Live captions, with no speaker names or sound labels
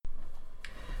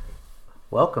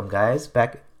Welcome, guys,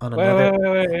 back on Wait, another. wait,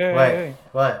 wait, wait, wait, wait, What? wait.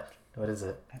 What? What is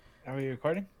it? Are we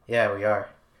recording? Yeah, we are.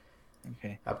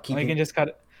 Okay. I'm Well, we can keeping. just cut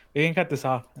it. We can cut this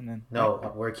off and then, right?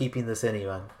 No, we're keeping this in,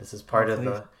 Ivan. This is Oh, part of please.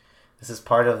 the. This is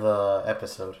part of the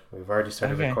episode. We've already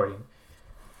started Okay. recording.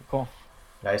 Cool.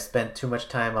 I spent too much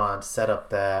time on setup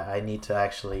that I need to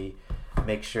actually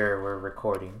make sure we're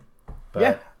recording.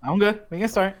 Yeah, But I'm good. We can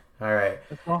start. all right.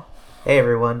 Let's go. Hey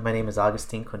everyone, my name is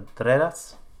Agustin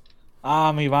Contreras,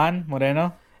 I'm Ivan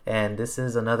Moreno. and this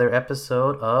is another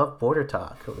episode of Border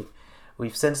Talk.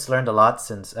 We've since learned a lot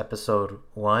since episode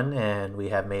 1, and we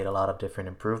have made a lot of different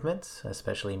improvements,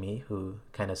 especially me, who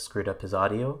kind of screwed up his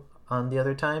audio on the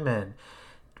other time and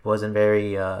wasn't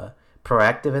very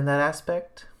proactive in that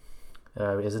aspect.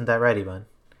 Isn't that right, Ivan?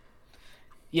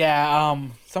 Yeah.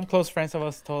 Some close friends of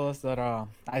us told us that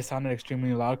I sounded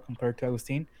extremely loud compared to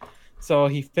Agustin, so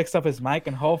he fixed up his mic,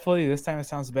 and hopefully this time it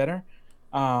sounds better.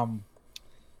 Um,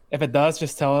 if it does,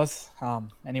 just tell us.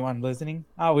 Anyone listening?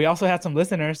 We also had some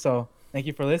listeners, so thank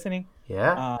you for listening.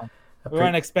 Yeah? Um, I we pre-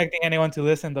 weren't expecting anyone to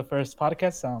listen to the first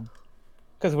podcast.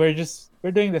 Because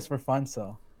we're doing this for fun,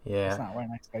 so it's yeah. not we're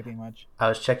not expecting much. I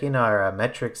was checking our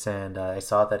metrics and I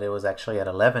saw that it was actually at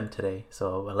 11 today.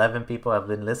 So 11 people have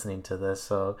been listening to this.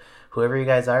 So whoever you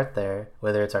guys are out there,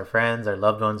 whether it's our friends, our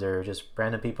loved ones, or just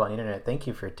random people on the internet, thank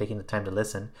you for taking the time to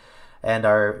listen. And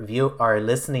our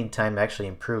listening time actually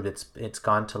improved. It's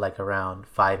gone to like around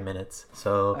 5 minutes.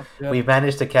 So That's good. we've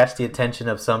managed to catch the attention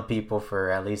of some people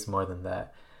for at least more than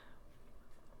that.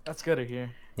 That's good to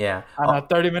hear. Yeah. On a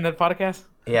 30-minute podcast.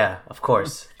 Yeah, of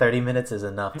course. 30 minutes is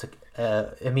enough to.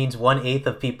 It means 1/8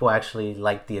 of people actually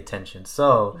like the attention.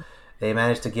 So they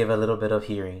managed to give a little bit of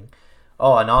hearing.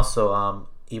 Oh, and also,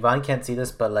 Ivan can't see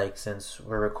this, but like since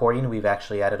we're recording, we've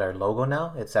actually added our logo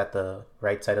now. It's at the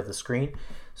right side of the screen.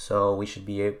 So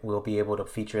we'll be able to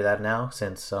feature that now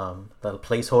since the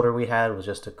placeholder we had was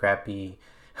just a crappy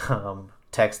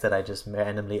text that I just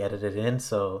randomly edited in.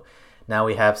 So now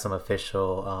we have some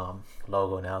official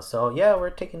logo now. So yeah, we're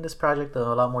taking this project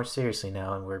a lot more seriously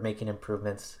now, and we're making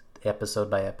improvements episode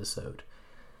by episode.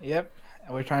 Yep.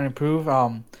 We're trying to improve.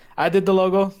 I did the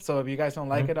logo, so if you guys don't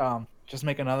like Mhm. it, just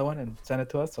make another one and send it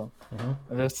to us. So Mhm.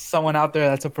 if there's someone out there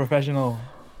that's a professional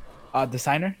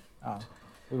designer,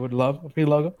 we would love a free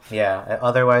logo. Yeah.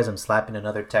 Otherwise, I'm slapping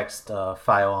another text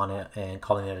file on it and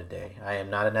calling it a day. I am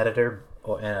not an editor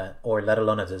or let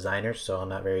alone a designer, so I'm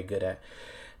not very good at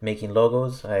making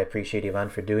logos. I appreciate Ivan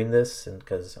for doing this, and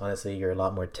because honestly, you're a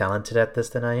lot more talented at this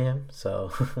than I am.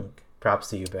 So props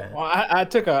to you, man. Well, I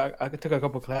took a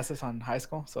couple classes on high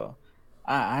school, so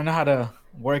I know how to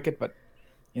work it, but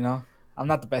you know I'm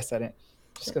not the best at it,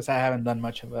 just because I haven't done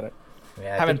much about it.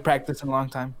 Yeah, Haven't practiced in a long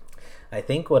time. I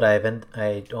think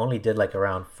I only did like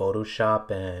around Photoshop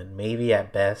and maybe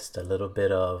at best a little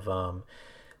bit of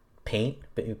Paint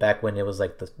back when it was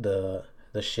like the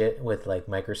shit with like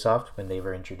Microsoft when they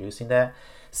were introducing that.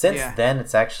 Since Yeah. then,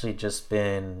 it's actually just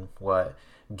been what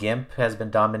GIMP has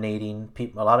been dominating.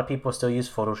 A lot of people still use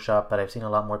Photoshop, but I've seen a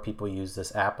lot more people use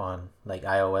this app on like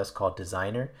iOS called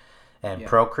Designer and Yeah.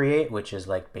 Procreate, which is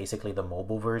like basically the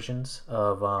mobile versions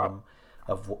Are,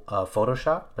 of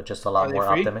Photoshop, but just a are lot they more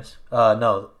free? optimized.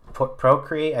 No,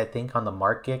 Procreate I think on the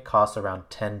market costs around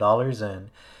 $10, and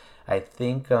I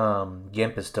think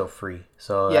GIMP is still free.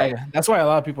 So Yeah, yeah. That's why a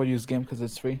lot of people use GIMP because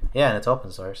it's free. yeah, and it's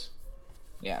open source.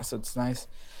 Yeah, so it's nice.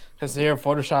 Because here,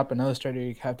 Photoshop and Illustrator,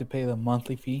 you have to pay the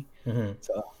monthly fee. Hmm.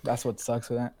 So that's what sucks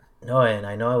with that. No, and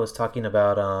I know I was talking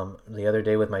about the other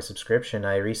day with my subscription.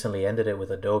 I recently ended it with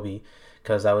Adobe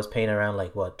because I was paying around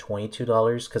like what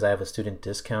 $22 because I have a student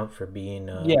discount for being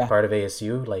Yeah, part of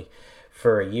ASU like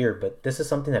for a year. But this is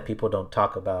something that people don't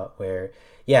talk about. Where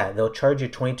yeah, they'll charge you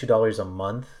 $22 a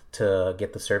month to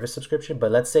get the service subscription,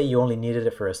 but let's say you only needed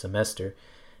it for a semester,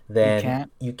 you then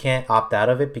can't. you can't opt out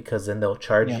of it because then they'll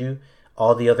charge Yeah, you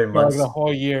all the other for like the months.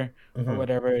 whole year or Hmm.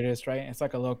 whatever it is, right? It's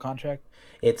like a little contract,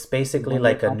 It's like basically 1 year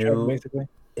like a contract, new basically.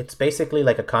 it's basically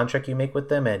like a contract you make with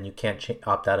them and you can't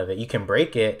opt out of it. You can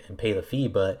break it and pay the fee,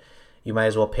 but you might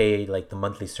as well pay like the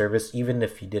monthly service even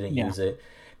if you didn't Yeah. use it.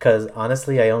 Cuz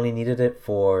honestly, I only needed it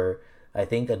for I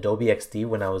think Adobe XD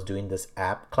when I was doing this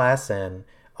app class and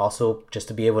also just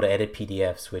to be able to edit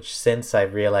PDFs, which since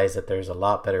I've realized that there's a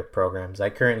lot better programs. I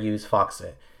currently use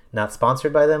Foxit. Not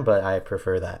sponsored by them, but I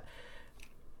prefer that.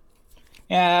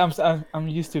 Yeah, I'm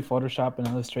used to Photoshop and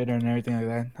Illustrator and everything like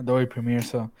that, Adobe Premiere.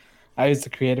 So I use the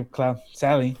Creative Cloud,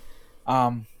 sadly.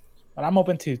 Um, but I'm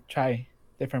open to try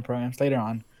different programs later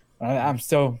on. But I'm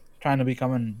still trying to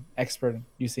become an expert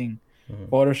using Mhm.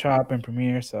 Photoshop and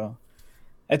Premiere. So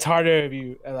it's harder if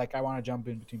you like. I want to jump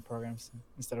in between programs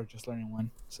instead of just learning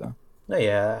one. So No,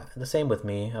 yeah, the same with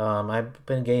me. I've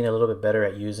been getting a little bit better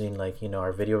at using like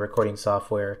our video recording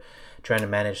software, trying to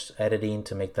manage editing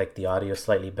to make like the audio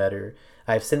slightly better.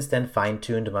 I've since then fine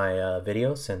tuned my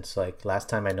video since like last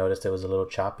time I noticed it was a little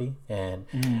choppy, and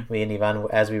Mm. me and Ivan,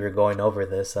 as we were going over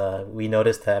this, we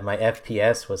noticed that my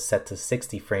FPS was set to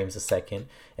 60 frames a second,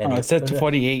 and Oh, it said to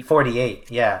 48. 48,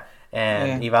 yeah.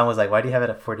 And Yeah, Ivan was like, "Why do you have it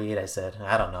at 48?" I said,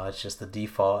 "I don't know. It's just the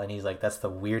default." And he's like, "That's the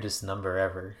weirdest number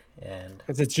ever." And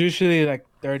because it's usually like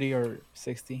 30 or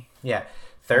 60. yeah,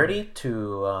 So 30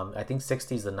 to I think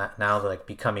 60 is now like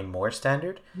becoming more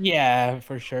standard. yeah,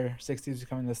 for sure. 60 is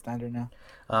becoming the standard now.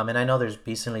 And I know there's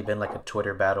recently been like a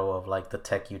Twitter battle of like the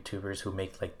tech YouTubers who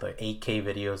make like the 8K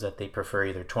videos that they prefer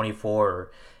either 24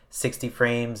 or 60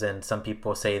 frames, and some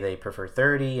people say they prefer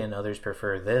 30, and others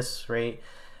prefer this rate.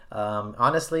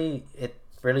 Honestly, it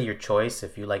really your choice.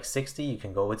 If you like 60, you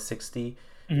can go with 60.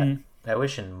 I, Hmm. I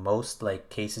wish in most like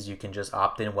cases you can just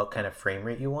opt in what kind of frame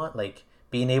rate you want. Like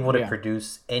being able to Yeah.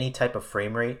 produce any type of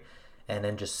frame rate and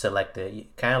then just select it.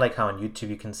 Kind of like how on YouTube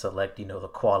you can select, the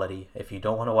quality. If you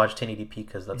don't want to watch 1080p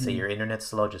because let's say Hmm. your internet's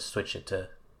slow, just switch it to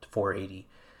 480.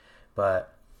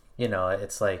 But,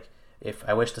 it's like if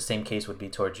I wish the same case would be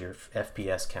towards your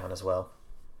FPS count as well.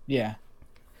 Yeah.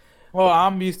 Well,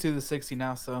 I'm used to the 60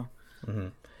 now, so hmm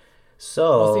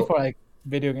mostly So, for like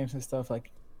video games and stuff.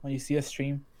 Like when you see a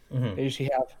stream, mhm. they usually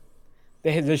have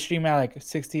they stream at like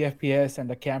 60 FPS, and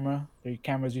their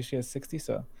camera's usually at 60,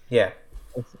 so Yeah.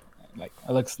 it's, like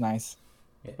it looks nice.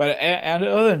 Yeah. But and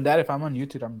other than that, if I'm on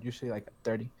YouTube, I'm usually like at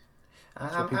 30.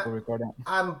 That's what I'm, people record at.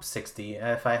 I'm 60.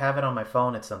 If I have it on my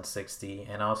phone, it's on 60,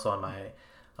 and also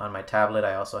on my tablet,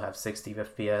 I also have 60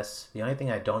 FPS. The only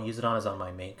thing I don't use it on is on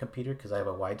my main computer because I have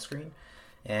a widescreen,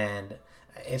 and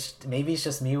maybe it's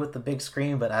just me with the big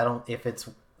screen, but I don't. If it's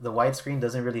the widescreen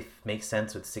doesn't really make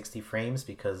sense with 60 frames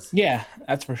because Yeah,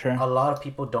 that's for a sure. lot of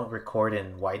people don't record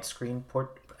in widescreen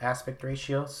port aspect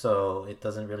ratio, so it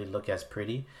doesn't really look as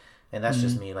pretty. And that's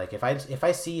just Hmm. me. Like if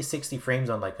I see 60 frames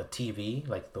on like a TV,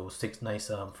 like those six nice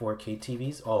 4K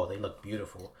TVs, oh, they look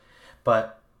beautiful.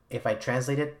 But if I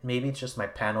translate it, maybe it's just my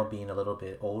panel being a little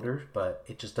bit older, but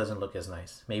it just doesn't look as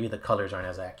nice. Maybe the colors aren't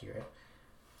as accurate.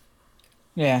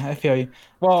 Yeah, I feel you.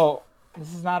 Well,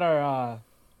 this is not our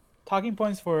talking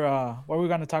points for what we're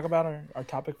going to talk about, our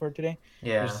topic for today. We're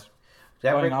Yeah, just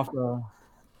that going we're, off we're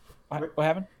what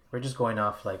happened? we're just going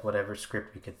off like whatever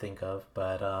script we could think of.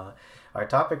 But our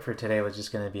topic for today was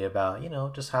just going to be about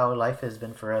just how life has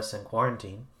been for us in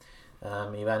quarantine.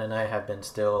 Ivan and I have been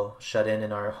still shut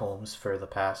in our homes for the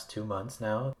past 2 months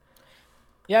now.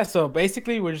 Yeah, so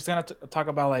basically we're just going to talk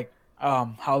about like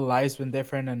how life's been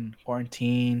different in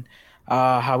quarantine,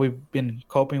 how we've been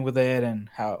coping with it and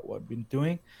how what we've been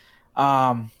doing.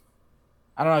 Um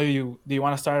I don't know, do you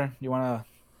want to start? Do you want to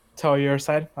tell your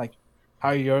side like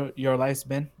how your life's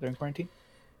been during quarantine?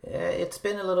 It's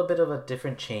been a little bit of a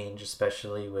different change,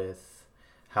 especially with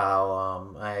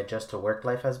how I adjust to work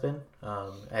life has been.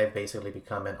 I've basically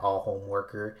become an all home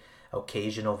worker,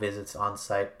 occasional visits on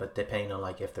site, but depending on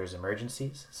like if there's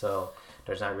emergencies. So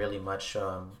there's not really much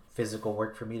physical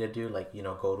work for me to do, like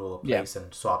go to a Yeah. place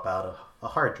and swap out a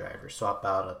hard drive or swap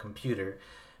out a computer.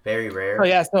 Very Oh rare.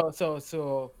 yeah,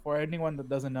 so for anyone that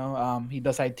doesn't know, he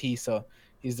does IT, so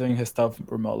he's doing his stuff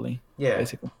remotely, Yeah.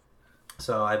 basically.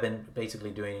 So I've been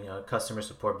basically doing customer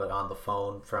support, but on the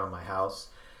phone from my house.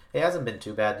 It hasn't been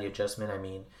too bad the adjustment. I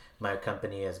mean, my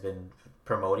company has been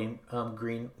promoting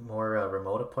green more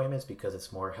remote appointments because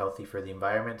it's more healthy for the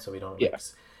environment. So we don't like Yeah.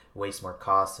 waste more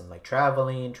costs in like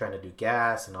traveling, trying to do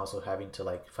gas, and also having to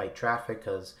like fight traffic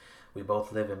because we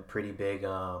both live in pretty big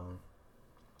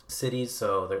cities.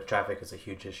 So the traffic is a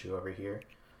huge issue over here.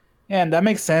 Yeah, and that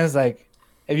makes sense. Like,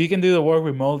 if you can do the work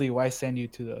remotely, why send you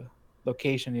to the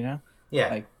location? Yeah.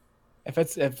 Like,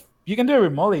 if you can do it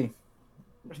remotely,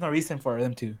 there's no reason for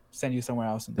them to send you somewhere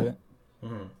else and do it.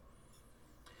 hmm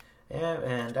Yeah,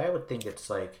 and I would think it's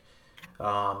like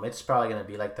it's probably going to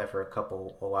be like that for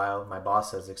a while. My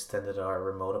boss has extended our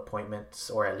remote appointments,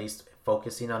 or at least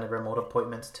focusing on the remote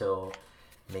appointments till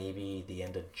maybe the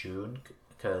end of June,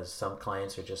 because some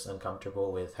clients are just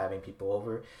uncomfortable with having people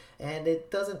over, and it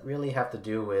doesn't really have to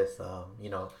do with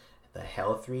the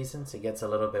health reasons. It gets a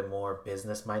little bit more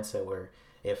business mindset where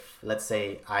if let's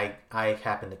say I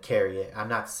happen to carry it, I'm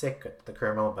not sick at the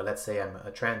current moment, but let's say I'm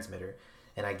a transmitter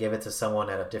and I give it to someone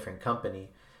at a different company,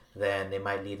 then it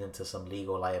might lead into some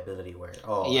legal liability where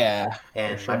Yeah, for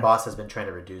and my sure. boss has been trying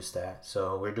to reduce that.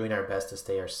 So we're doing our best to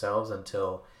stay ourselves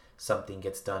until something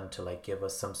gets done to like give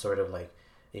us some sort of like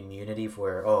immunity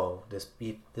for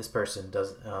this person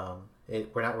does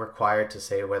we're not required to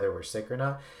say whether we're sick or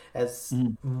not. As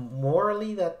Mhm.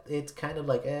 morally, that it's kind of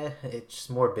like it's just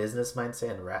more business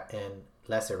mindset and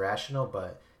less irrational,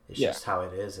 but it's Yeah. just how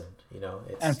it is, and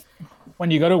And it's.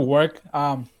 when you go to work,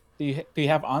 do you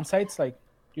have on sites like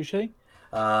usually?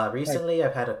 Like, Recently,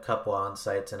 I've had a couple on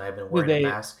sites, and I've been do wearing a they?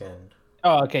 mask, and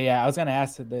Oh, okay, yeah. I was gonna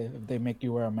ask if they make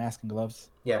you wear a mask and gloves.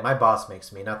 yeah, my boss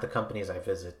makes me, not the companies I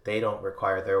visit. They don't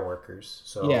require their workers.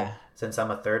 So Yeah. since I'm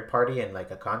a third party and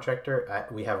like a contractor,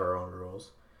 we have our own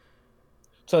rules.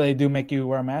 So they do make you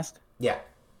wear a mask. Yeah,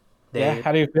 Yeah. they.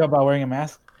 How do you feel about wearing a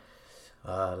mask?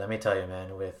 Let me tell you,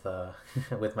 man. With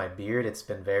with my beard, it's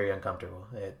been very uncomfortable.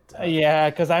 Yeah,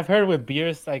 because I've heard with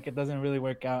beers, like it doesn't really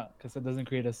work out because it doesn't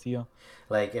create a seal.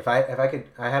 Like if I could,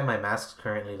 I have my masks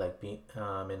currently like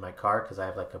in my car because I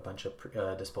have like a bunch of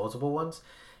disposable ones,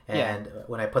 Yeah. and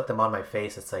when I put them on my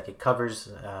face, it's like it covers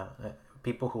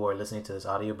people who are listening to this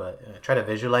audio, but try to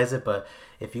visualize it. But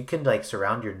if you can like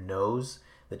surround your nose,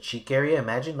 the cheek area,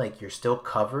 imagine like you're still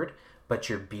covered, but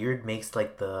your beard makes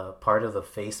like the part of the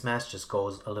face mask just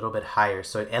goes a little bit higher,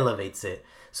 so it elevates it,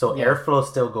 so Yeah. airflow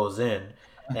still goes in,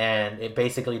 and it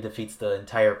basically defeats the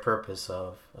entire purpose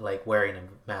of like wearing a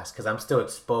mask because I'm still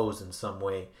exposed in some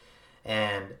way.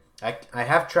 And I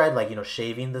have tried like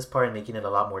shaving this part and making it a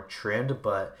lot more trimmed,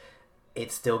 but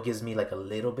it still gives me like a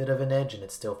little bit of an edge, and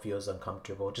it still feels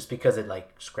uncomfortable just because it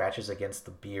like scratches against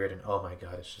the beard, and oh my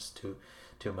god, it's just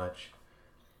too much.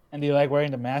 And do you like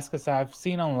wearing the mask? Because I've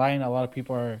seen online a lot of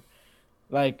people are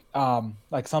like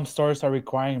some stores are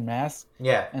requiring masks,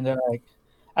 Yeah, and they're like,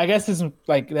 I guess it's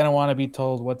like they don't want to be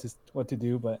told what to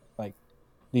do, but like,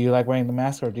 do you like wearing the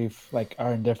mask or do you like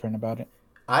are indifferent about it?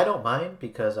 I don't mind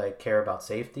because I care about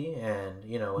safety, and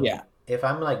Yeah. if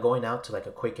I'm like going out to like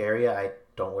a quick area, I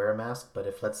don't wear a mask. But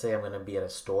if let's say I'm gonna be at a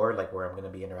store like where I'm gonna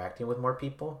be interacting with more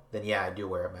people, then yeah, I do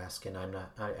wear a mask, and I'm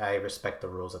not. I respect the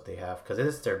rules that they have because it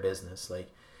is their business. Like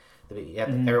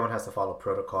Mhm. everyone has to follow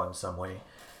protocol in some way,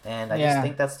 and I just Yeah.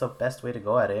 think that's the best way to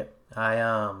go at it.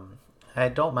 I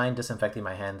don't mind disinfecting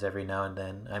my hands every now and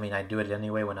then. I mean, I do it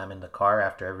anyway when I'm in the car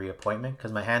after every appointment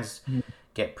because my hands Mhm.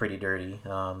 get pretty dirty.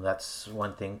 That's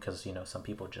one thing because some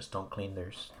people just don't clean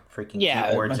their freaking Yeah, a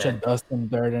keyboards. bunch of And dust and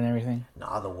dirt and everything.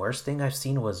 nah, the worst thing I've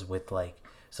seen was with like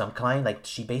some client, like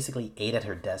she basically ate at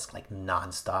her desk like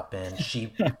nonstop, and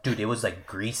dude, it was like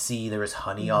greasy. There was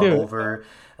honey all Dude, over.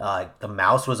 The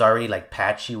mouse was already like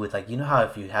patchy with like how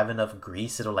if you have enough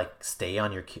grease, it'll like stay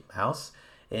on your mouse,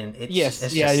 and yes,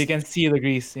 it's yeah, you just can see the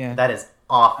grease. Yeah, that is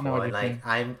I know awful. what And you're like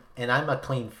saying. I'm a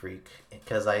clean freak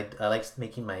because I like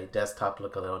making my desktop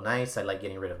look a little nice. I like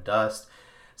getting rid of dust.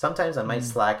 Sometimes I might Mm.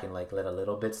 slack and like let a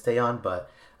little bit stay on, but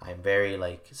I'm very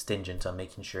like stingent on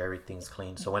making sure everything's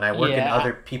clean. So when I work in Yeah,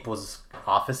 other people's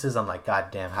offices, I'm like,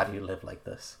 God damn, how do you live like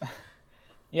this?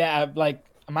 yeah, like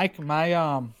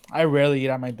I rarely eat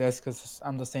at my desk because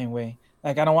I'm the same way.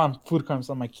 Like I don't want food crumbs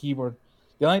on my keyboard.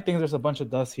 The only thing there's a bunch of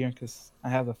dust here because I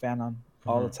have the fan on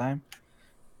all the Hmm. time,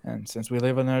 and since we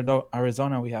live in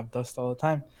Arizona, we have dust all the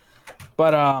time.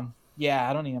 But yeah,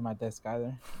 I don't eat at my desk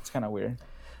either. It's kind of weird.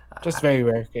 Just very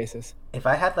rare cases. If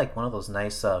I had like one of those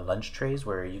nice lunch trays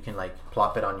where you can like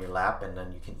plop it on your lap and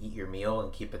then you can eat your meal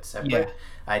and keep it Yeah. separate,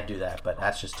 I'd do that. But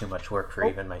that's just too much work for Oh,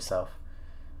 even myself.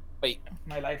 wait,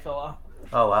 my light fell off.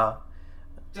 Oh wow.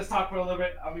 Just talk for a little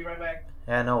bit. I'll be right back.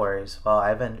 Yeah, no worries. Well,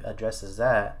 Ivan addresses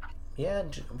that. Yeah,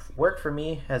 work for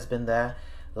me has been that.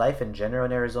 Life in general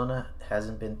in Arizona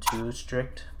hasn't been too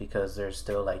strict because there's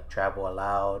still like travel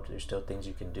allowed. There's still things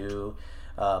you can do.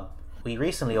 Um, we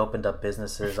recently opened up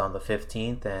businesses on the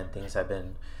 15th, and things have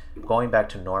been going back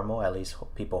to normal. At least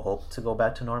people hope to go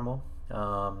back to normal.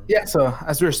 Yeah. So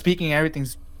as we were speaking,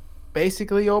 everything's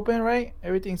basically open, right?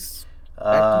 Everything's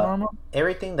back to uh, normal.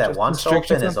 Everything that Just wants to open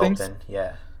restrictions is and things. open.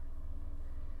 Yeah.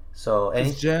 So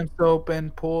Because any. gyms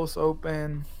open, pools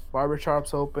open, barber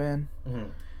shops open, Mhm.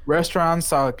 restaurants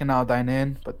can now dine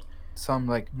in, but some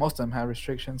like most of them have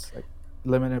restrictions, like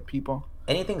limited people.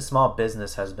 Anything small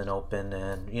business has been open,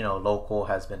 and local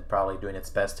has been probably doing its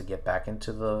best to get back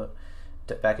into the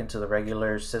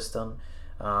regular system.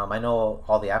 I know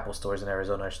all the Apple stores in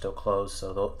Arizona are still closed,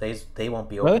 so they won't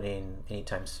be Really? opening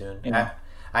anytime soon. You know.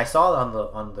 I saw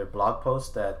on their blog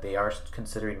post that they are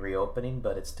considering reopening,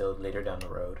 but it's still later down the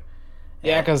road.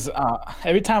 Yeah, And because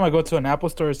every time I go to an Apple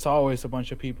store, it's always a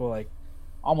bunch of people like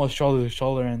almost shoulder to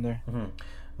shoulder in there. mhm.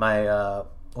 my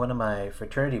one of my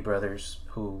fraternity brothers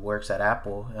who works at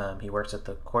Apple, he works at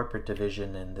the corporate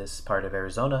division in this part of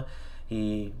Arizona.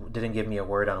 He didn't give me a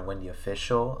word on when the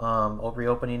official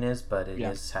reopening is, but it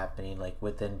Yeah. is happening like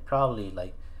within probably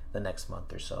like the next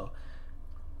month or so.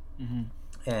 Hmm.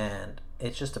 and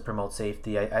it's just to promote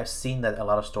safety. I've seen that a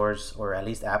lot of stores, or at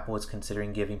least Apple, is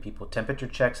considering giving people temperature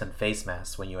checks and face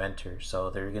masks when you enter. So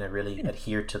they're going to really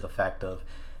adhere to the fact of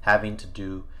having to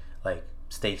do, like,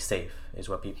 stay safe is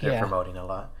what they're promoting a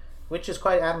lot, which is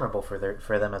quite admirable for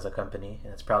them as a company,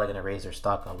 and it's probably going to raise their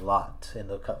stock a lot in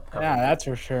the company. Yeah, that's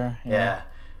for sure. Yeah.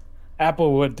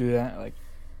 Apple would do that. Like,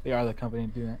 they are the company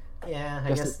to do that. Yeah, I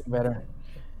Just guess better.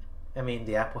 I mean,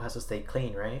 the Apple has to stay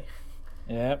clean, right?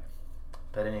 Yep.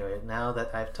 But anyway, now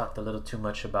that I've talked a little too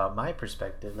much about my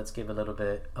perspective, let's give a little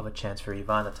bit of a chance for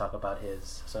Ivan to talk about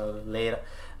his. So lay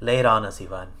it on us,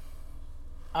 Ivan.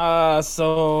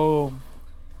 So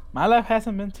my life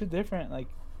hasn't been too different. Like,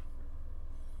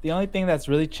 the only thing that's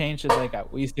really changed is,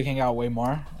 like, we used to hang out way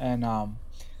more, and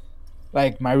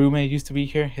like, my roommate used to be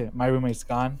here. My roommate's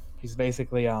gone. He's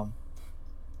basically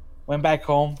went back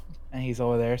home, and he's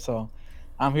over there. So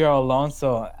I'm here all alone.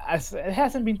 So it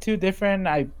hasn't been too different.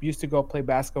 I used to go play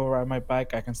basketball, ride my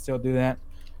bike. I can still do that.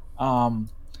 Um,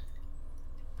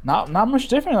 not much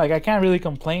different. Like, I can't really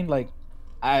complain. Like,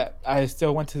 I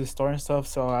still went to the store and stuff,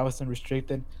 so I wasn't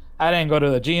restricted. I didn't go to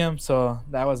the gym, so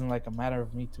that wasn't like a matter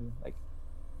of me to, like,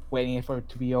 waiting for it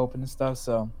to be open and stuff.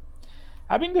 So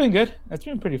I've been doing good. It's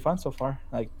been pretty fun so far.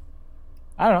 Like,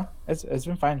 I don't know. It's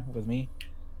been fine with me.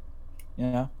 You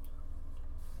know.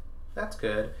 That's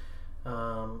good.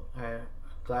 I'm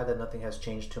glad that nothing has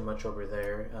changed too much over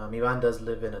there. Ivan does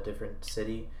live in a different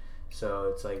city,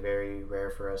 so it's like very rare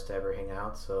for us to ever hang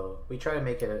out. So we try to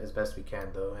make it as best we can,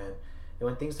 though. And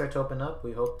when things start to open up,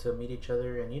 we hope to meet each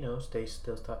other and stay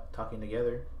still talking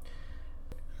together.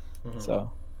 Mm-hmm.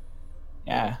 So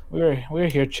yeah, we were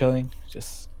here chilling,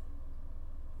 just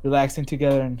relaxing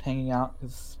together and hanging out.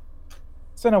 Cause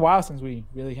it's been a while since we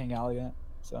really hang out like that.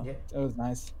 So yeah, it was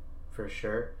nice. For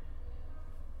sure.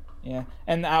 Yeah,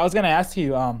 and I was gonna ask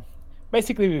you.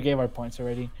 Basically, we gave our points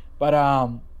already, but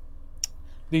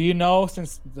do you know,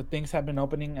 since the things have been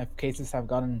opening, if cases have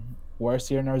gotten worse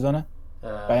here in Arizona,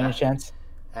 by any chance?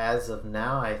 As of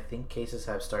now, I think cases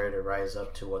have started to rise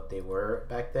up to what they were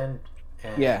back then.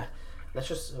 And yeah. Let's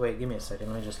just wait. Give me a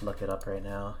second. Let me just look it up right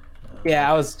now.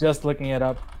 Yeah, I was just looking it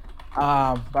up,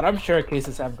 but I'm sure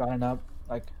cases have gone up.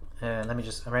 Like, let me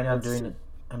just right now.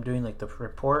 I'm doing like the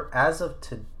report as of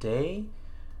today.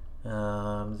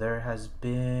 There has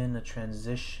been a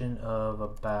transition of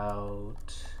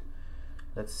about.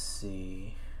 Let's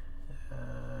see.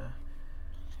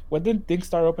 When did things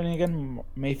start opening again?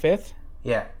 May 5th?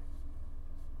 Yeah.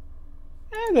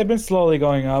 They've been slowly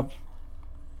going up.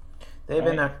 They've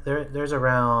been there's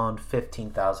around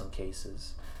 15,000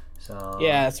 cases. So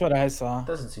yeah, that's what I saw. It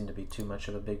doesn't seem to be too much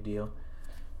of a big deal.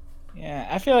 Yeah,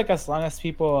 I feel like as long as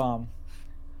people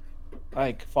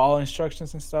like follow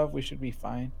instructions and stuff, we should be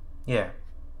fine. Yeah.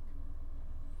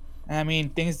 I mean,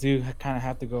 things do kind of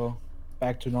have to go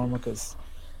back to normal because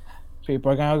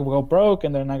people are gonna go broke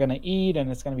and they're not gonna eat, and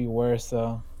it's gonna be worse.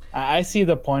 So I see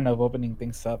the point of opening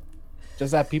things up.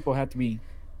 Just that people have to be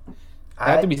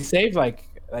safe. Like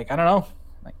I don't know.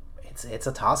 Like, it's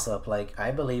a toss up. Like,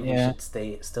 I believe we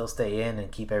should still stay in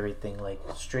and keep everything like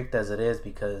strict as it is,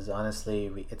 because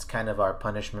honestly, it's kind of our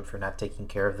punishment for not taking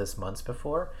care of this months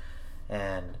before.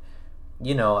 And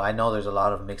I know there's a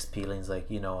lot of mixed feelings.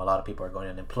 Like, a lot of people are going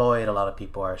unemployed. A lot of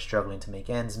people are struggling to make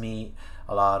ends meet.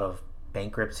 A lot of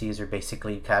bankruptcies are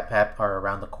basically are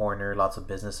around the corner. Lots of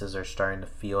businesses are starting to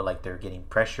feel like they're getting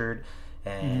pressured.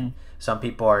 And some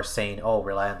people are saying,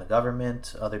 rely on the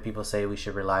government. Other people say we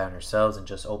should rely on ourselves and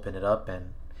just open it up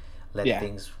and let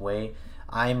things weigh.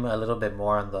 I'm a little bit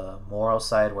more on the moral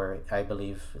side, where I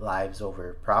believe lives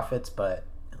over profits, but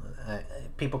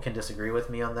people can disagree with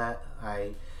me on that.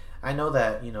 I know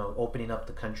that opening up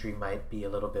the country might be a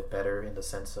little bit better in the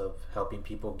sense of helping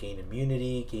people gain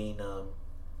immunity, gain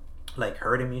like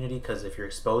herd immunity, because if you're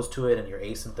exposed to it and you're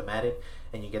asymptomatic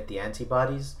and you get the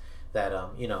antibodies, that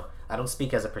I don't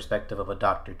speak as a perspective of a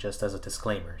doctor, just as a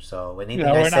disclaimer. So anything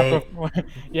I say,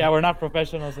 we're not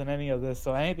professionals in any of this.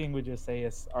 So anything we just say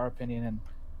is our opinion and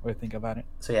we think about it.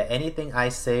 So yeah, anything I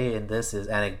say in this is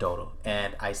anecdotal,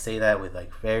 and I say that with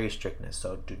like very strictness.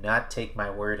 So do not take my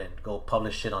word and go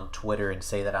publish it on Twitter and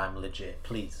say that I'm legit.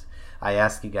 Please, I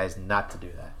ask you guys not to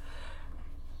do that.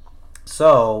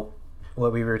 So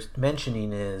what we were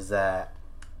mentioning is that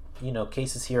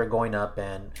cases here are going up,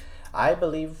 and I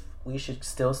believe we should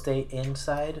still stay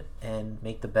inside and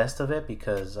make the best of it,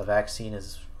 because a vaccine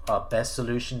is a best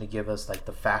solution to give us like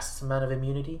the fastest amount of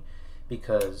immunity,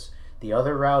 because the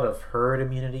other route of herd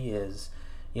immunity is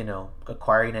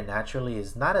acquiring it naturally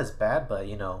is not as bad, but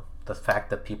the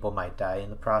fact that people might die in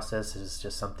the process is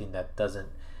just something that doesn't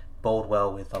bode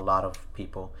well with a lot of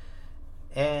people.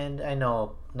 And I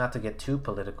know not to get too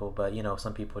political, but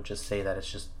some people just say that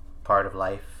it's just part of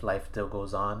life. Life still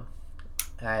goes on.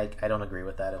 I don't agree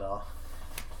with that at all.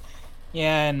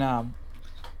 Yeah, and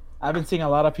I've been seeing a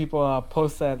lot of people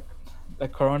post that the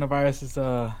coronavirus is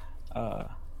a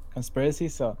conspiracy.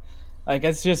 So, like,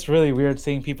 it's just really weird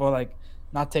seeing people like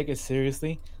not take it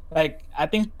seriously. Like, I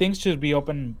think things should be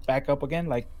open back up again,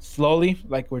 like slowly,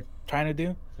 like we're trying to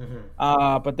do.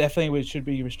 Hmm. But definitely, we should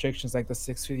be restrictions like the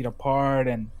 6 feet apart,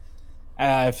 and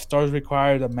if stores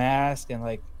require the mask, and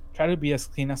like try to be as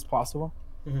clean as possible.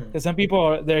 Hmm. Because some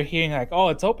people they're hearing like, oh,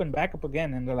 it's open back up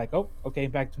again, and they're like, oh, okay,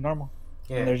 back to normal,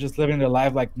 and Yeah. they're just living their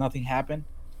life like nothing happened,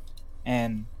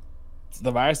 and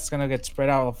the virus is gonna get spread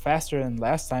out faster than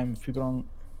last time if people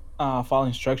don't follow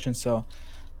instructions. So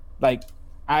like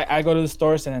I go to the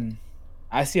stores and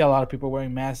I see a lot of people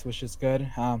wearing masks, which is good.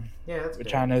 Yeah, that's We're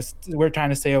good. trying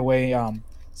to stay away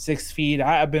 6 feet.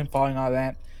 I've been following all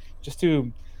that just to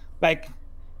like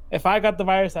if I got the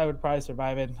virus, I would probably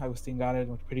survive it. Agustin got it.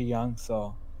 Was pretty young,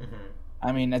 so Hmm.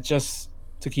 I mean it's just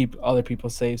to keep other people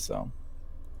safe. So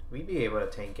We'd be able to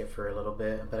tank it for a little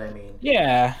bit, but I mean,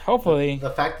 yeah, the hopefully the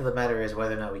fact of the matter is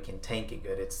whether or not we can tank it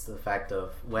good. It's the fact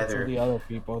of it's whether. the other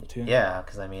people too. Yeah,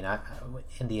 because I mean,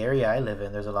 in the area I live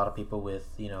in, there's a lot of people with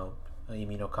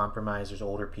immunocompromised. There's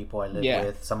older people I live Yeah.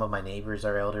 with. Some of my neighbors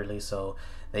are elderly, so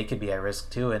they could be at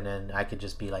risk too. And then I could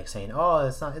just be like saying, "Oh,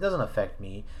 it's not. It doesn't affect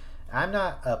me." I'm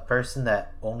not a person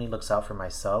that only looks out for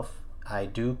myself. I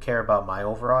do care about my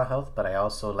overall health, but I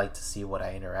also like to see what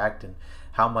I interact and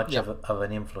how much Yeah. of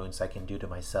an influence I can do to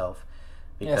myself.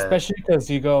 Yeah, Because especially because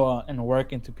you go and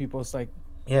work into people's like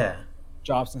yeah,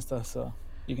 jobs and stuff, so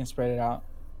you can spread it out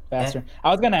and faster. I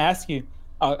was gonna ask you.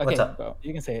 Oh, what's okay, up? go.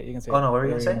 You can say it. You can say Oh it. no, what were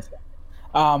you gonna Whatever you say?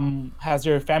 want to say. Has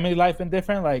your family life been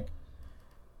different? Like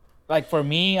for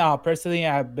me, personally,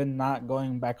 I've been not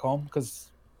going back home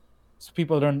because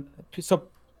people don't. So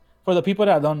for the people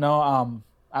that don't know,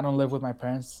 I don't live with my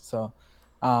parents, so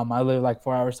I live like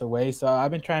 4 hours away. So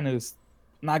I've been trying to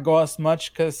not go as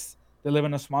much because they live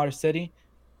in a smaller city,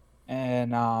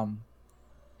 and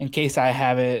in case I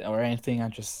have it or anything,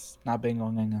 I'm just not been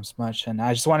going in as much. And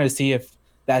I just wanted to see if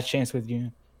that changed with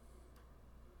you.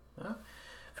 Huh?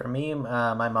 For me,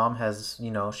 my mom has,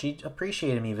 she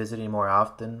appreciated me visiting more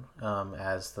often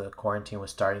as the quarantine was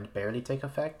starting to barely take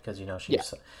effect because, Yeah.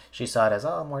 she saw it as,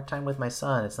 oh, more time with my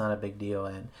son. It's not a big deal.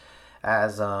 And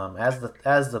as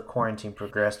the quarantine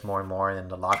progressed more and more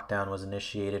and the lockdown was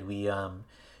initiated,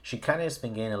 she kind of just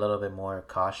been getting a little bit more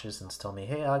cautious and told me,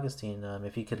 hey, Augustine,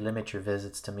 if you could limit your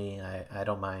visits to me, I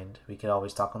don't mind. We could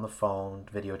always talk on the phone,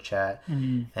 video chat.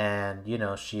 Mhm. And,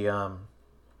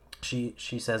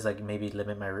 she says like maybe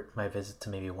limit my visit to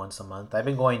maybe once a month. I've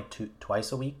been going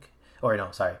twice a week, or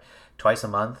no, sorry, twice a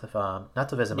month. If not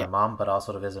to visit my Yeah. mom, but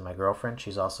also to visit my girlfriend.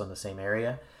 She's also in the same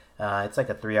area. It's like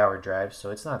a 3 hour drive, so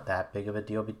it's not that big of a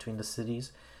deal between the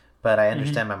cities. But I Mhm.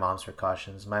 understand my mom's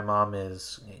precautions. My mom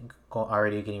is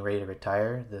already getting ready to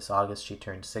retire. This August she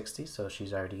turned 60, so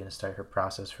she's already going to start her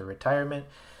process for retirement.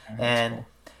 That's And cool.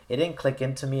 it didn't click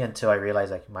into me until I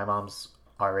realized like my mom's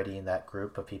already in that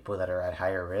group of people that are at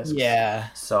higher risks. Yeah.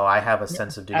 So I have a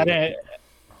sense of I duty to. didn't.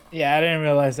 Yeah, I didn't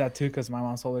realize that too because my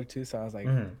mom's older too. So I was like,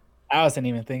 Mhm. I wasn't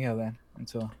even thinking of that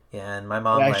until Yeah, and my it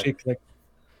mom like, actually clicked.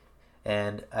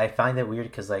 and I find it weird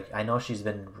because like I know she's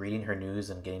been reading her news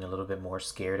and getting a little bit more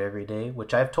scared every day,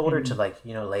 which I've told her to Mhm. like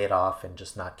lay it off and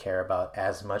just not care about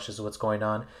as much as what's going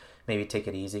on. Maybe take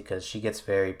it easy because she gets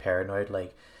very paranoid.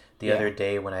 Like the Yeah. other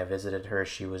day when I visited her,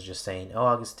 she was just saying, "Oh,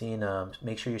 Augustine,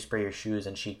 make sure you spray your shoes."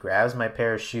 And she grabs my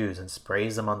pair of shoes and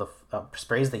sprays them on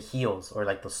sprays the heels or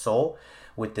like the sole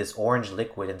with this orange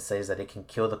liquid and says that it can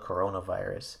kill the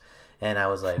coronavirus. And I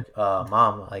was like,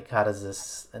 "Mom, like, how does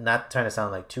this?" And not trying to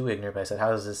sound like too ignorant, but I said,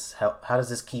 "How does this help? How does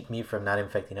this keep me from not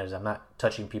infecting others? I'm not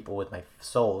touching people with my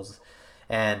soles."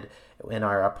 And in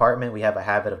our apartment, we have a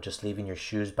habit of just leaving your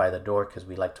shoes by the door because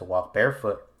we like to walk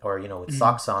barefoot or with Mhm.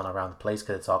 socks on around the place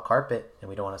because it's all carpet and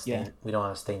we don't want to Yeah. stain we don't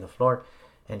want to stain the floor.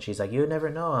 And she's like, "You never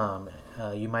know.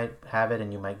 You might have it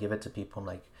and you might give it to people." I'm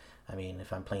like, I mean,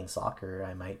 if I'm playing soccer,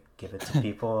 I might give it to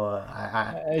people.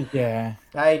 Yeah.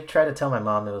 I try to tell my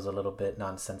mom it was a little bit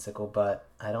nonsensical, but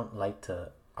I don't like to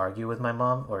argue with my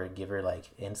mom or give her like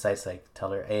insights, like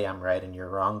tell her, "Hey, I'm right and you're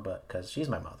wrong," but because she's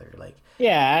my mother, like,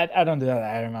 Yeah. I don't do that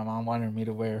either. My mom wanted me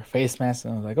to wear a face mask,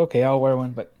 and I was like, okay, I'll wear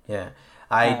one. But yeah,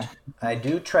 I uh, I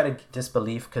do try to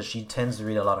disbelieve because she tends to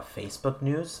read a lot of Facebook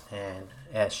news, and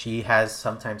she has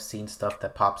sometimes seen stuff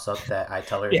that pops up that yeah, I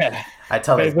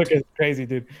tell her, Facebook is crazy,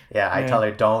 dude. yeah, I Yeah. tell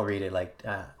her don't read it. Like,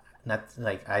 not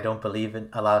like I don't believe in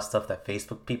a lot of stuff that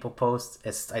Facebook people post.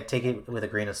 I take it with a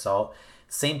grain of salt.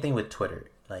 Same thing with Twitter.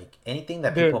 Like anything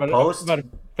that Dude, people post. but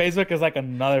Facebook is like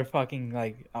another fucking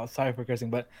like. Oh, sorry for cursing,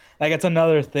 but like it's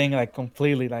another thing like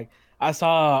completely. Like I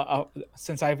saw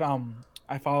since I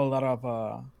follow a lot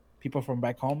of people from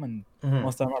back home and Mhm.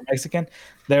 most of them are Mexican.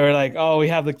 They were like, "Oh, we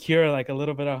have the cure, like a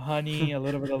little bit of honey, a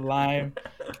little bit of lime,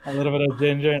 a little bit of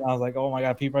ginger," and I was like, "Oh my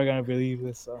god, people are gonna believe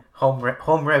this." So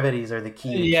Home remedies are the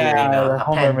key to curing yeah, the a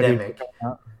home remedies are pandemic.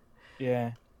 coming out.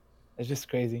 Yeah, it's just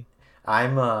crazy.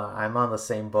 I'm on the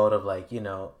same boat of like,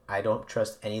 I don't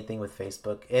trust anything with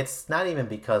Facebook. It's not even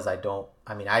because I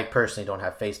mean, I personally don't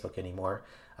have Facebook anymore.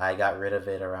 I got rid of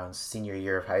it around senior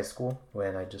year of high school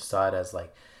when I just saw it as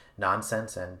like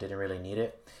nonsense and didn't really need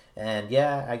it. And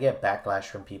yeah, I get backlash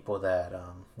from people that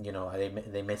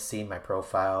they miss seeing my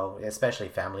profile, especially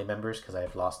family members because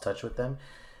I've lost touch with them.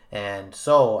 And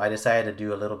so I decided to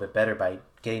do a little bit better by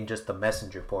getting just the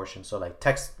messenger portion. So like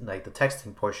the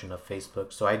texting portion of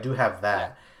Facebook. So I do have Yeah.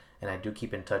 that, and I do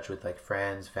keep in touch with like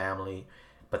friends, family,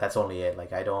 but that's only it.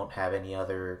 Like I don't have any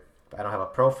other. I don't have a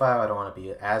profile. I don't want to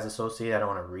be as associated. I don't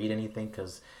want to read anything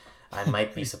because I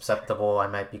might be susceptible. I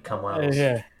might become one of those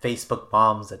Yeah. Facebook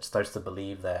moms that starts to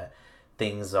believe that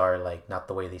things are like not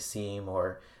the way they seem,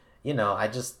 or I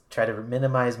just try to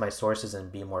minimize my sources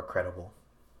and be more credible.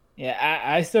 Yeah,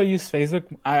 I still use Facebook.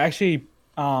 I actually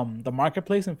the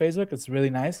marketplace in Facebook is really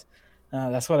nice.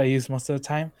 That's what I use most of the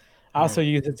time. I Mm-hmm. also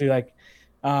use it to like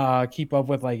keep up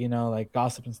with like like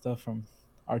gossip and stuff from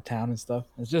our town and stuff.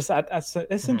 It's just it's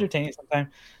Mm-hmm. entertaining sometimes.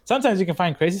 Sometimes you can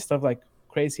find crazy stuff like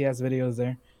crazy ass videos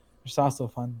there, which is also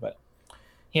fun. But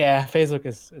yeah, Facebook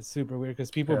is super weird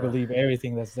because people Uh, believe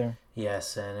everything that's there,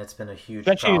 Yes, and it's been a huge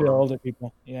especially the problem. older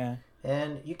people. Yeah,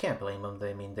 And you can't blame them.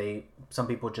 I mean, some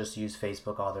people just use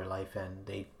Facebook all their life, and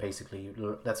they basically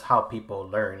that's how people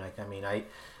learn. Like, I mean, I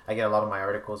get a lot of my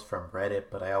articles from Reddit,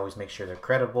 but I always make sure they're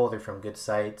credible. They're from good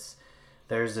sites.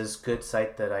 There's this good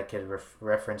site that I could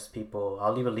reference people.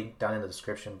 I'll leave a link down in the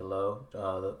description below.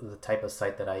 The type of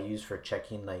site that I use for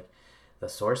checking like the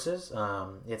sources.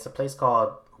 It's a place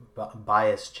called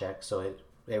Bias Check. So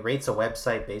it rates a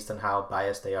website based on how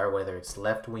biased they are, whether it's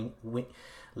left wing,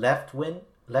 left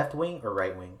wing or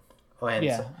right wing. Oh,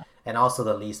 yeah, and also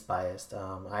the least biased.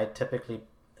 I typically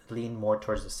lean more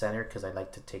towards the center because I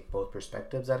like to take both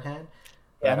perspectives at hand.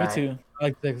 yeah. But Me I too. I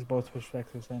like to take both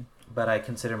perspectives in. but I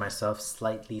consider myself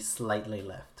slightly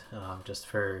left, just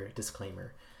for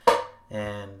disclaimer.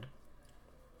 And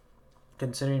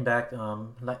considering back,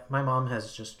 like my mom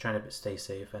has just trying to stay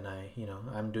safe, and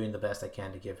I'm doing the best I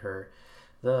can to give her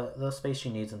the space she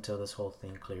needs until this whole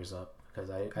thing clears up. Because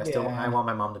I Yeah. want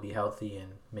my mom to be healthy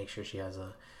and make sure she has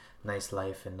a nice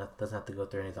life and doesn't have to go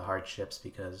through any of the hardships.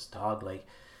 Because dog, like,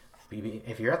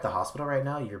 if you're at the hospital right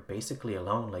now, you're basically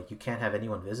alone. Like you can't have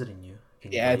anyone visiting you.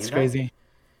 Can you Yeah, it's believe that? crazy.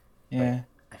 Like Yeah.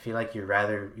 I feel like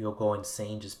you'll go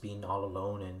insane just being all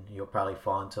alone, and you'll probably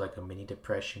fall into like a mini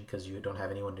depression because you don't have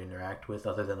anyone to interact with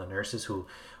other than the nurses who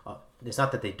it's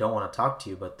not that they don't want to talk to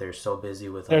you, but they're so busy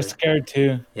with They're other. scared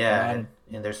too. A Yeah, lot and,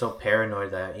 of and they're so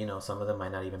paranoid that some of them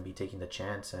might not even be taking the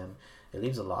chance, and it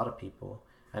leaves a lot of people.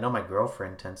 I know my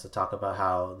girlfriend tends to talk about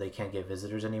how they can't get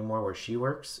visitors anymore where she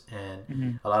works, and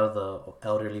Mhm. a lot of the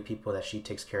elderly people that she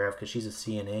takes care of, because she's a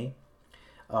CNA,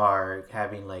 are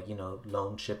having like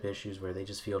lone ship issues where they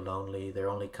just feel lonely. Their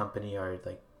only company are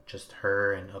like just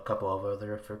her and a couple of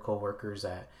other of her coworkers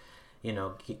that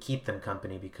keep them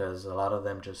company, because a lot of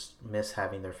them just miss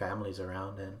having their families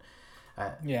around. And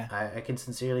I, Yeah. I can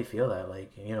sincerely feel that,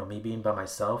 like, me being by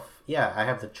myself, yeah, I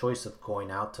have the choice of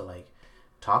going out to like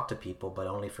talk to people, but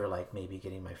only for like maybe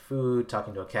getting my food,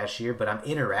 talking to a cashier, but I'm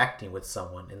interacting with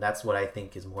someone, and that's what I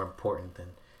think is more important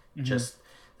Hmm. just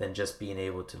just being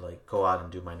able to like go out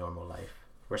and do my normal life.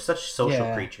 We're such social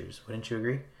Yeah. creatures, wouldn't you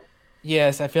agree?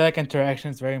 Yes, I feel like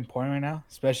interaction is very important right now,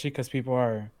 especially because people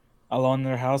are alone in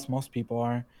their house. Most people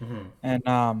are, Mm-hmm.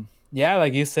 and yeah,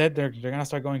 like you said, they're gonna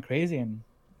start going crazy and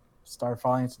start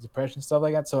falling into depression stuff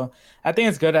like that. So I think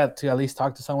it's good to at least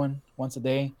talk to someone once a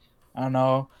day. I don't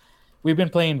know. We've been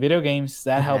playing video games.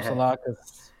 That helps a lot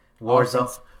because our Warzone,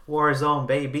 friends. Warzone,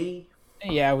 baby.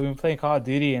 Yeah, we've been playing Call of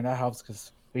Duty, and that helps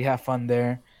because we have fun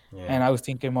there. Yeah, And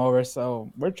Agustin came over,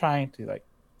 so we're trying to like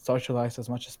socialize as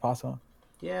much as possible.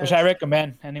 yeah, Which I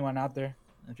recommend anyone out there.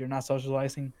 If you're not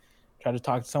socializing, try to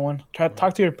talk to someone. Try to mhm.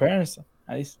 talk to your parents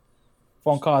at least.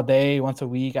 Phone call a day, once a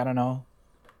week. I don't know.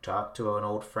 Talk to an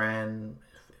old friend,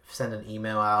 send an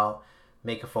email out,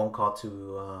 make a phone call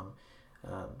to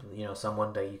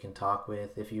someone that you can talk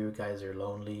with. If you guys are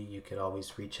lonely, you could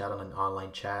always reach out on an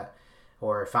online chat,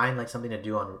 or find like something to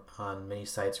do on many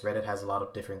sites. Reddit has a lot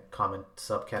of different common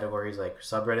subcategories, like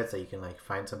subreddits, that you can like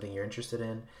find something you're interested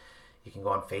in. You can go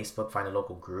on Facebook, find a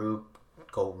local group,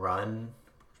 go run,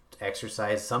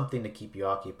 exercise, something to keep you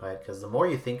occupied. Because the more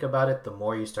you think about it, the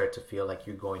more you start to feel like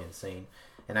you're going insane.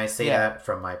 And I say Yeah, that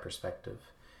from my perspective.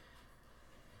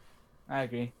 I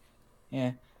agree.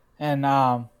 Yeah, and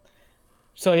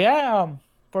so yeah,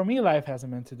 for me, life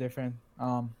hasn't been too different.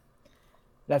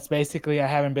 That's basically I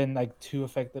haven't been like too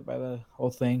affected by the whole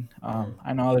thing. Mm.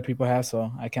 I know other people have,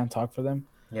 so I can't talk for them.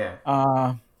 Yeah.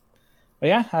 Uh, but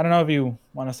yeah, I don't know if you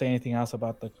want to say anything else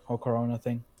about the whole Corona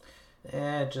thing.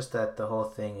 Just that the whole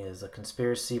thing is a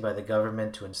conspiracy by the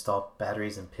government to install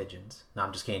batteries in pigeons. No,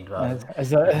 I'm just kidding.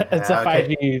 It's a five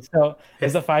Okay. G. So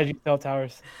it's a 5G cell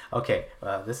towers. Okay.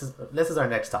 This is our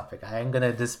next topic. I am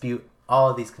gonna dispute all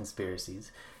of these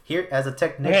conspiracies. Here, as a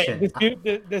Okay, technician,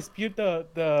 dispute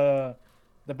the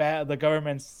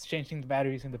government's changing the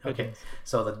batteries in the okay, pigeons.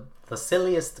 so the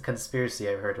silliest conspiracy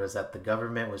I heard was that the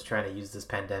government was trying to use this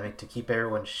pandemic to keep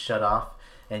everyone shut off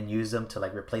and use them to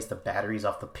like replace the batteries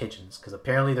off the pigeons because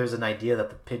apparently there's an idea that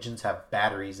the pigeons have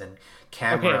batteries and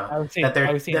Okay, camera I was that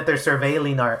saying, they're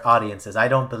surveilling our audiences. I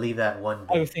don't believe that one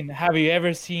I bit. was saying, have you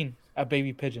ever seen a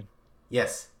baby pigeon?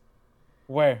 Yes,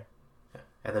 Where?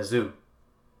 at the zoo.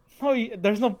 No,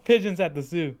 there's no pigeons at the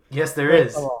zoo. Yes, there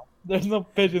First of is. all, there's no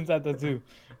pigeons at the zoo.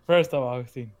 First of all,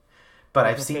 Augustine, But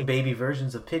there's I've no seen pigeons. baby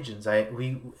versions of pigeons.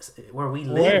 Where we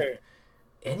live Where?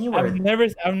 anywhere.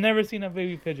 I've never seen a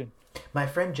baby pigeon. My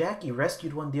friend Jackie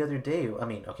rescued one the other day. I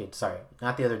mean, okay, sorry,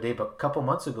 not the other day, but a couple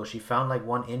months ago, she found like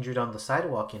one injured on the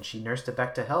sidewalk, and she nursed it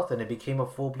back to health, and it became a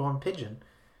full blown pigeon.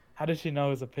 How did she know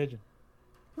it was a pigeon?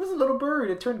 It was a little bird.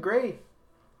 It turned gray.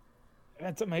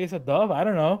 Maybe it's a dove. I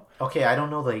don't know. Okay, I don't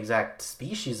know the exact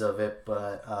species of it,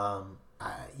 but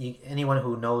anyone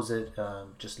who knows it,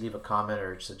 just leave a comment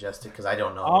or suggest it because I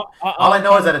don't know. All I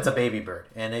know is that it's a baby bird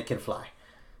and it can fly.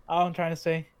 All I'm trying to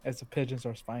say is the pigeons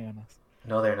are spying on us.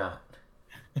 No, they're not.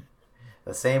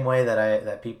 The same way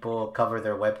that people cover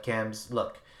their webcams.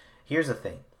 Look, here's the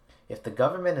thing: if the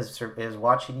government is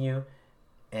watching you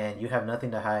and you have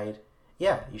nothing to hide,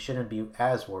 yeah, you shouldn't be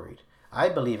as worried. I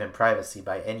believe in privacy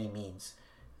by any means.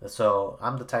 So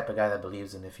I'm the type of guy that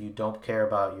believes in if you don't care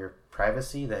about your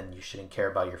privacy, then you shouldn't care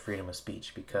about your freedom of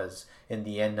speech because in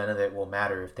the end, none of it will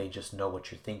matter if they just know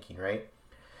what you're thinking, right?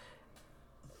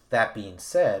 That being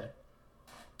said,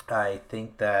 I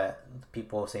think that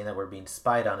people saying that we're being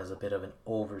spied on is a bit of an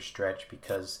overstretch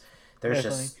because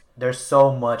Definitely. there's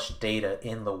so much data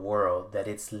in the world that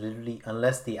it's literally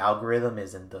unless the algorithm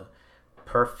is in the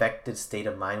perfected state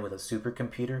of mind with a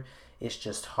supercomputer, it's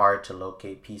just hard to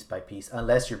locate piece by piece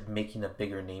unless you're making a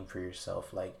bigger name for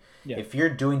yourself. Like Yeah. if you're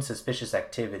doing suspicious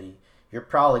activity, you're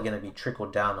probably going to be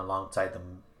trickled down alongside the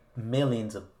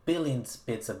millions of billions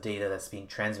bits of data that's being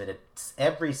transmitted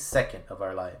every second of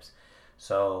our lives.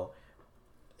 So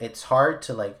it's hard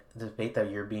to like debate that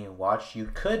you're being watched. You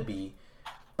could be,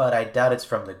 but I doubt it's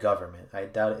from the government. I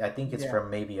doubt it. I think it's Yeah. from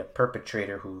maybe a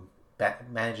perpetrator who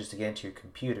manages to get into your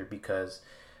computer because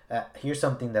here's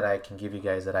something that I can give you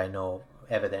guys that I know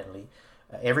evidently.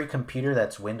 Every computer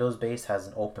that's Windows based has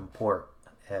an open port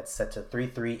that's set to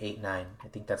 3389. I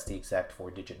think that's the exact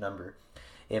 4-digit number.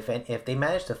 If they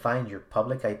manage to find your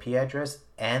public IP address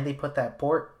and they put that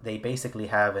port, they basically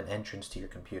have an entrance to your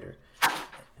computer.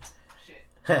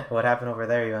 What happened over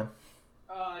there, Ivan?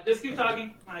 Just keep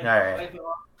talking. All right.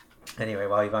 Anyway,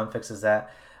 while Ivan fixes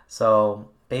that, so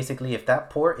basically, if that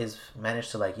port is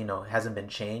managed to hasn't been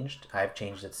changed, I've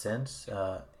changed it since.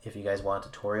 If you guys want a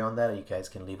tutorial on that, you guys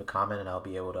can leave a comment and I'll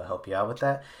be able to help you out with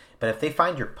that. But if they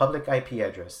find your public IP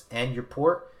address and your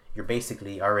port, you're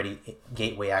basically already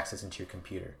gateway access into your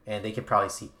computer, and they can probably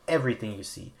see everything you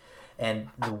see. And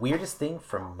the weirdest thing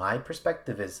from my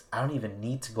perspective is I don't even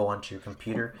need to go onto your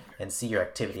computer and see your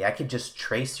activity. I could just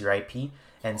trace your IP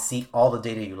and see all the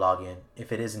data you log in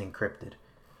if it isn't encrypted.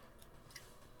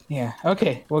 Yeah.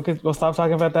 Okay. We'll stop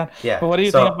talking about that. Yeah. But what do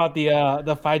you So think about the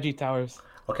 5G towers?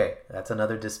 okay, that's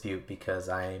another dispute because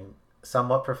I'm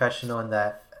somewhat professional in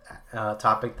that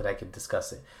topic that I could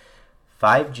discuss it.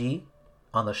 5G,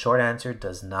 on the short answer,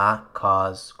 does not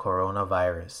cause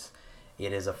coronavirus.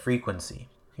 It is a frequency.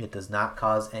 It does not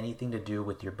cause anything to do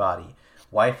with your body.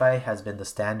 Wi-Fi has been the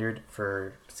standard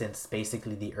since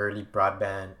basically the early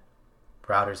broadband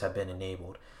routers have been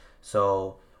enabled.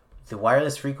 So the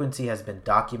wireless frequency has been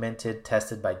documented,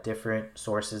 tested by different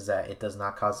sources that it does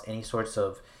not cause any sorts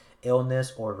of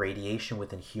illness or radiation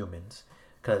within humans.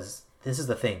 Because this is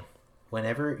the thing.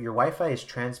 Whenever your Wi-Fi is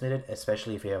transmitted,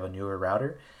 especially if you have a newer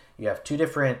router, you have two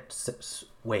different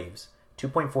waves,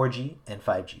 2.4G and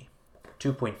 5G.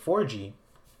 2.4G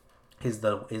is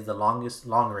the longest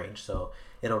long range, so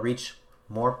it'll reach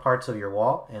more parts of your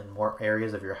wall and more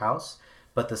areas of your house,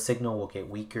 but the signal will get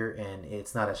weaker and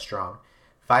it's not as strong.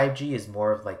 5G is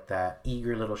more of like that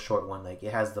eager little short one. Like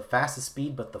it has the fastest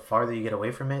speed, but the farther you get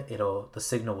away from it, the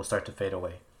signal will start to fade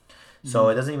away. So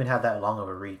it doesn't even have that long of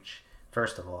a reach,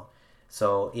 first of all.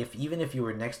 So even if you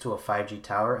were next to a 5G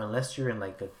tower, unless you're in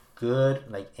like a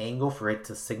good like angle for it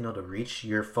to signal to reach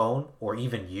your phone or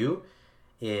even you,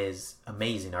 is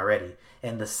amazing already.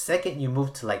 And the second you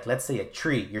move to like let's say a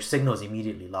tree, your signal is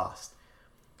immediately lost.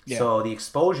 Yeah. So the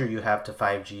exposure you have to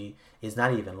 5G is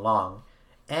not even long,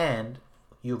 and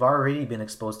you've already been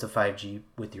exposed to 5G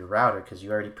with your router because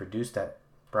you already produced that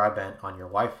broadband on your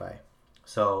Wi-Fi.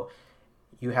 So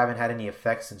you haven't had any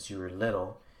effects since you were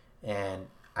little, and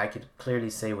I could clearly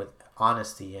say with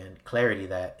honesty and clarity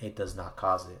that it does not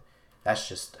cause it. That's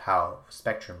just how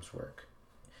spectrums work.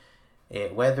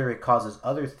 Whether it causes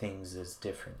other things is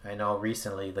different. I know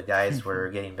recently the guys were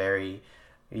getting very,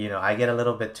 I get a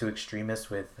little bit too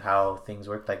extremist with how things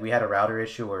work. Like we had a router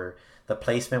issue where the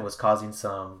placement was causing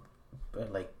some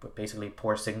like basically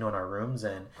poor signal in our rooms,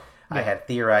 and I had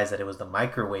theorized that it was the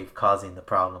microwave causing the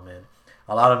problem, and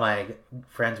a lot of my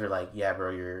friends were like, yeah bro,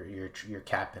 you're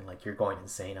capping, like you're going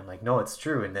insane. I'm like, no, it's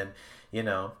true. And then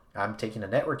I'm taking a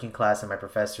networking class and my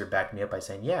professor backed me up by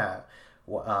saying,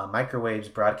 microwaves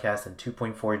broadcast in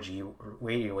 2.4G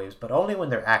radio waves, but only when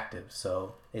they're active,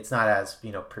 so it's not as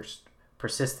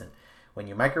persistent. When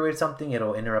you microwave something,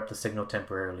 it'll interrupt the signal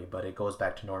temporarily, but it goes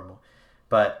back to normal.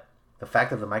 But the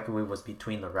fact that the microwave was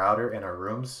between the router and our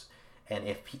rooms,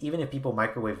 and even if people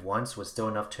microwave once, was still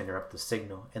enough to interrupt the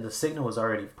signal. And the signal was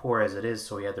already poor as it is,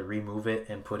 so we had to remove it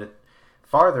and put it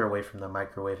farther away from the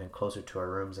microwave and closer to our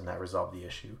rooms, and that resolved the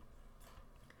issue.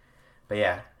 But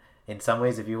yeah, in some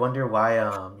ways, if you wonder why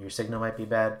your signal might be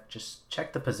bad, just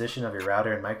check the position of your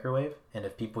router and microwave, and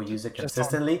if people use it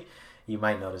consistently, you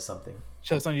might notice something.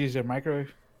 Just don't use your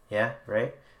microwave. Yeah,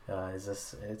 right?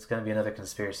 It's going to be another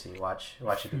conspiracy. Watch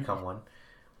it become one.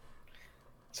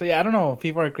 So yeah, I don't know.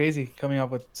 People are crazy coming up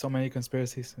with so many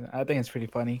conspiracies. I think it's pretty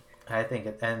funny. I think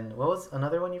it. And what was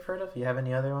another one you've heard of? You have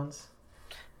any other ones?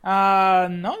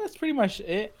 No, that's pretty much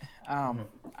it. I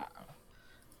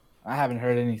haven't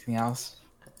heard anything else.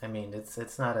 I mean,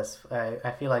 it's not as.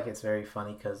 I feel like it's very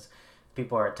funny because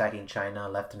people are attacking China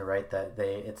left and right that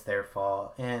it's their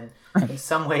fault, and in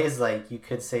some ways, like you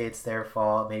could say it's their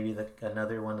fault. Maybe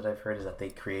another one that I've heard is that they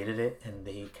created it and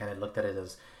they kind of looked at it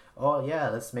as, oh yeah,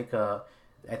 let's make a.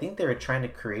 I think they were trying to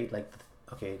create like.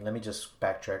 Okay, let me just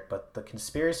backtrack. But the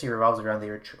conspiracy revolves around they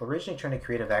were originally trying to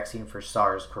create a vaccine for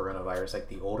SARS coronavirus, like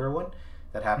the older one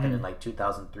that happened in like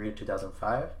 2003 to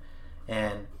 2005,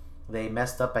 and they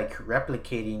messed up by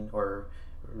replicating or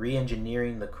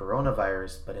re-engineering the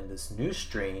coronavirus, but in this new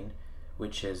strain,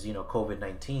 which is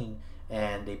COVID-19,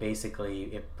 and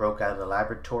it broke out of the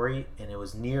laboratory, and it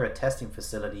was near a testing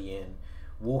facility in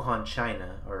Wuhan,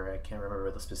 China, or I can't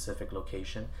remember the specific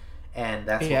location, and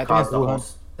that's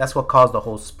what caused the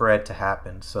whole spread to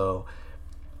happen. So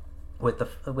with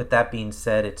that being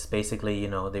said, it's basically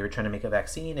they were trying to make a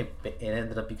vaccine. It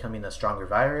ended up becoming a stronger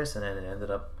virus, and then it ended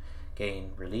up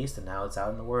getting released, and now it's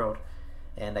out in the world.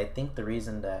 And I think the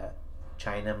reason that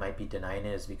China might be denying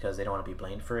it is because they don't want to be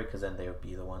blamed for it, because then they would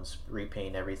be the ones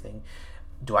repaying everything.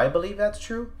 Do I believe that's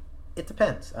true? It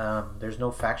depends. There's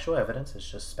no factual evidence. It's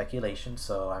just speculation,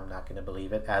 so I'm not going to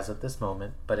believe it as of this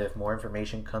moment. But if more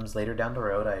information comes later down the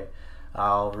road,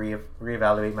 I'll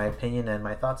reevaluate my opinion and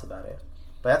my thoughts about it.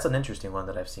 But that's an interesting one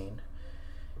that I've seen.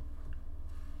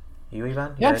 You,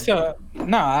 Ivan? Yeah, so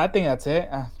no, I think that's it.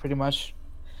 Pretty much.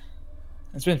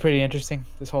 It's been pretty interesting,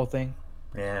 this whole thing.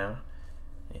 Yeah.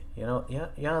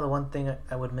 The one thing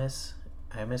I would miss,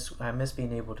 I miss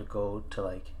being able to go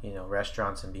to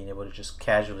restaurants and being able to just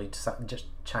casually just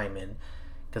chime in,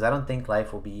 because I don't think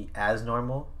life will be as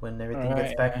normal when everything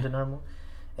gets back into normal.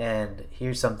 And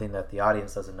here's something that the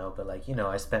audience doesn't know, but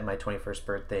I spent my 21st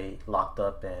birthday locked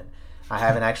up, and I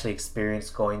haven't actually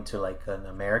experienced going to an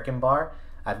American bar.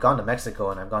 I've gone to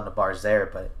Mexico and I've gone to bars there,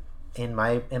 but in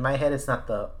my head it's not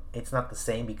the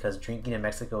same, because drinking in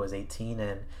Mexico is 18,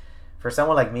 and for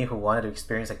someone like me who wanted to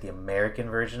experience the American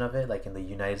version of it, in the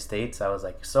United States, I was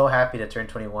so happy to turn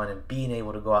 21 and being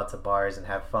able to go out to bars and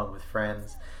have fun with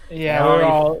friends.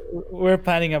 Yeah, we're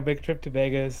planning a big trip to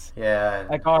Vegas. Yeah,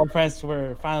 all our friends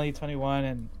were finally 21,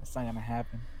 and it's not gonna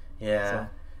happen. Yeah, so.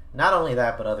 Not only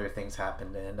that, but other things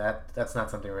happened, and that's not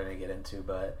something we're gonna get into.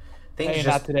 But things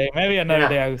not today. Maybe another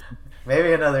day.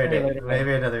 Maybe another day.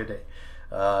 Maybe another day.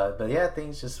 But yeah,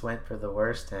 things just went for the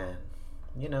worst, and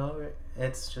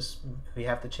it's just we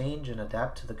have to change and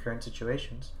adapt to the current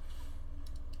situations.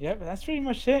 Yep, that's pretty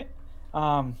much it.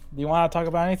 Do you want to talk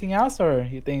about anything else, or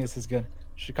you think this is good?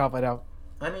 Should cap it out.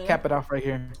 I mean, cap it off right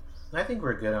here. I think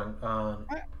we're good on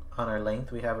on our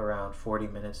length. We have around 40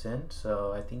 minutes in,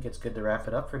 so I think it's good to wrap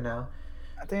it up for now.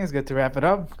 I think it's good to wrap it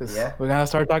up because Yeah. we're gonna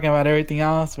start talking about everything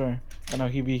else. Or I know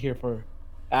he'll be here for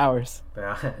hours.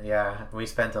 But yeah, we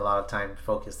spent a lot of time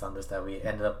focused on this that we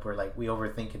ended up we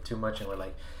overthink it too much and we're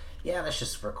like, yeah, let's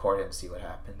just record it and see what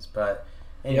happens. But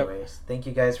anyways, thank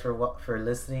you guys for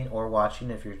listening or watching.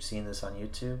 If you're seeing this on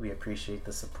YouTube, we appreciate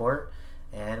the support,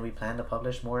 and we plan to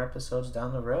publish more episodes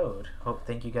down the road.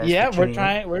 Thank you guys. Yeah, for we're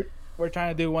trying. We're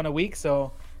trying to do one a week,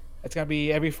 so it's gonna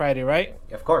be every Friday, right?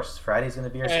 Of course, Friday's gonna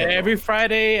be our schedule. Every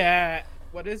Friday at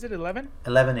what is it? 11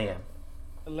 a.m.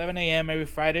 11 a.m. every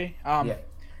Friday. Yeah.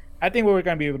 I think we're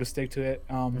gonna be able to stick to it.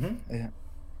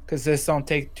 Because this don't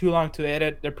take too long to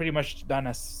edit. They're pretty much done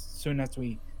as soon as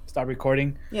we start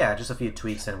recording. Yeah, just a few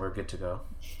tweaks and we're good to go.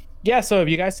 Yeah, so if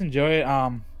you guys enjoy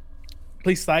it,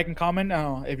 please like and comment.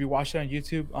 If you watch it on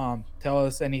YouTube, tell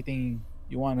us anything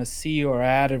you want to see or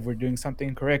add if we're doing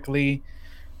something correctly.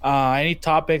 Any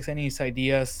topics, any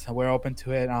ideas, we're open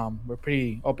to it. We're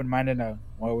pretty open-minded on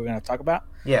what we're gonna talk about.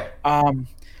 Yeah.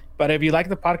 But if you like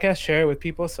the podcast, share it with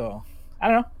people. So I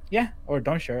don't know, yeah, or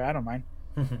don't share. I don't mind.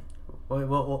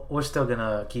 We're still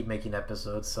gonna keep making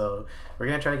episodes, so we're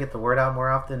gonna try to get the word out more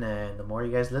often. And the more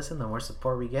you guys listen, the more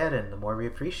support we get, and the more we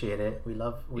appreciate it. We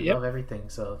love everything.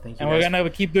 So thank you. And we're gonna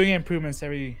keep doing improvements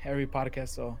every podcast.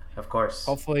 So of course,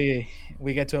 hopefully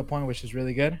we get to a point which is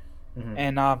really good.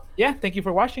 And thank you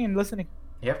for watching and listening.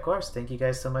 Yeah, of course. Thank you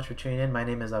guys so much for tuning in. My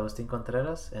name is Agustin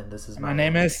Contreras, and this is my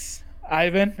name is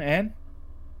Ivan, and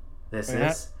this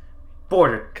is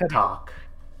Border Talk.